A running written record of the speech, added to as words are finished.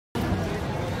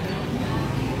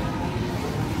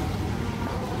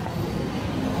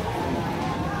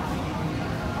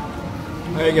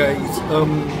Hi guys,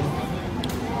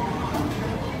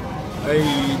 I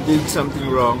did something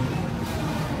wrong.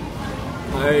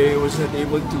 I was not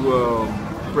able to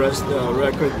press the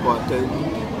record button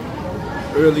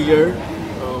earlier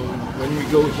when we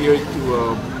go here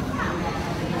to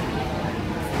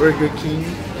Burger King,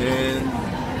 and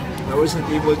I wasn't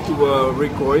able to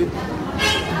record.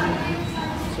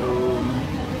 So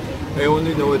I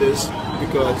only noticed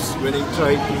because when I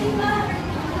tried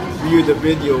to view the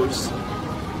videos,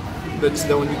 that's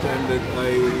the only time that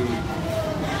I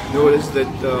noticed that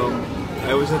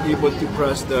I was not able to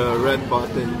press the red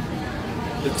button.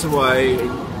 That's why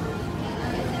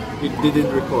it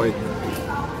didn't record.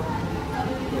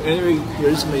 Anyway,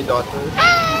 here's my daughter,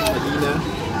 Alina,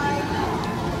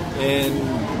 and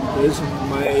here's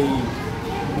my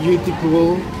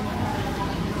beautiful,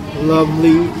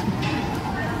 lovely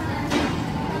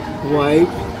wife.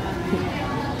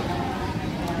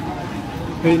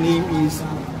 Her name is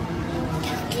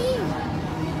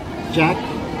Jack.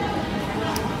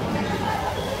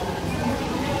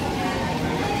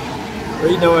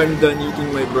 Right now I'm done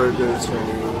eating my burger, so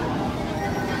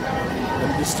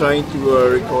I'm just trying to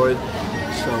record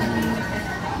some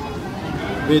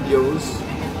videos.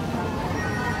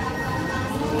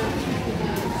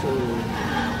 So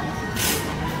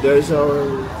there's our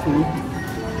food.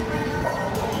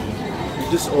 We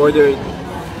just ordered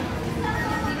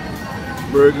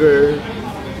burger,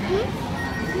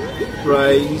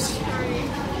 fries,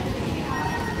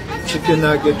 chicken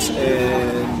nuggets,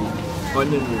 and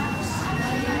onion rings.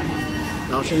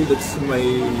 Actually, that's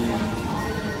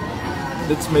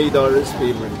my daughter's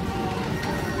favorite.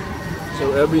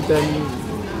 So every time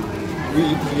we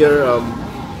eat here,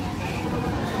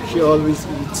 she always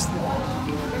eats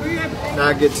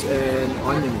nuggets and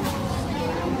onion rings.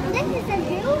 This is a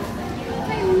bill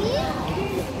for me?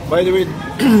 By the way,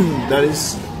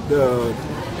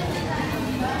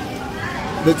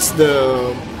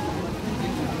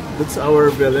 that's our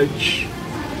village,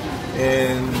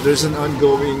 and there's an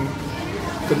ongoing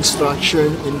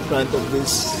construction in front of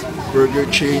this burger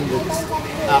chain that's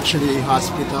actually a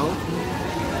hospital.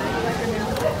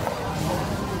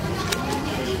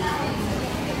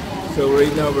 So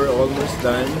right now we're almost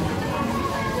done.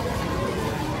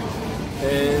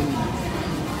 And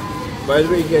by the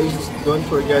way guys, don't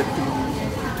forget to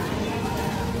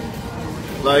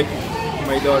like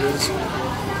my daughter's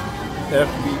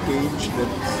FB page,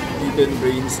 that's Hidden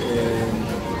Brains, and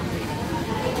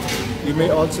you may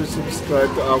also subscribe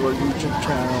to our YouTube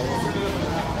channel.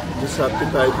 Just have to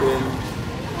type in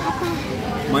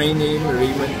my name,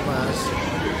 Raymond Pass,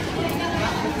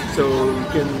 so you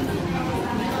can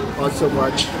also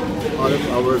watch all of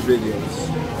our videos.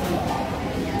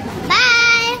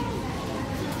 Bye!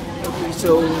 Okay,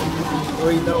 so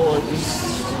right now I'll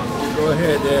just go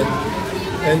ahead and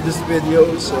end this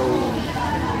video, so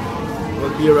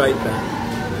we'll be right back.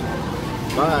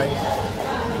 Bye!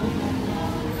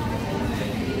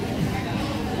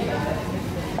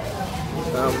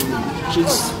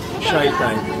 She's shy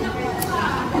time.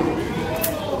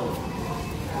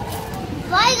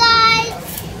 Bye guys!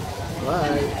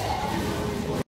 Bye!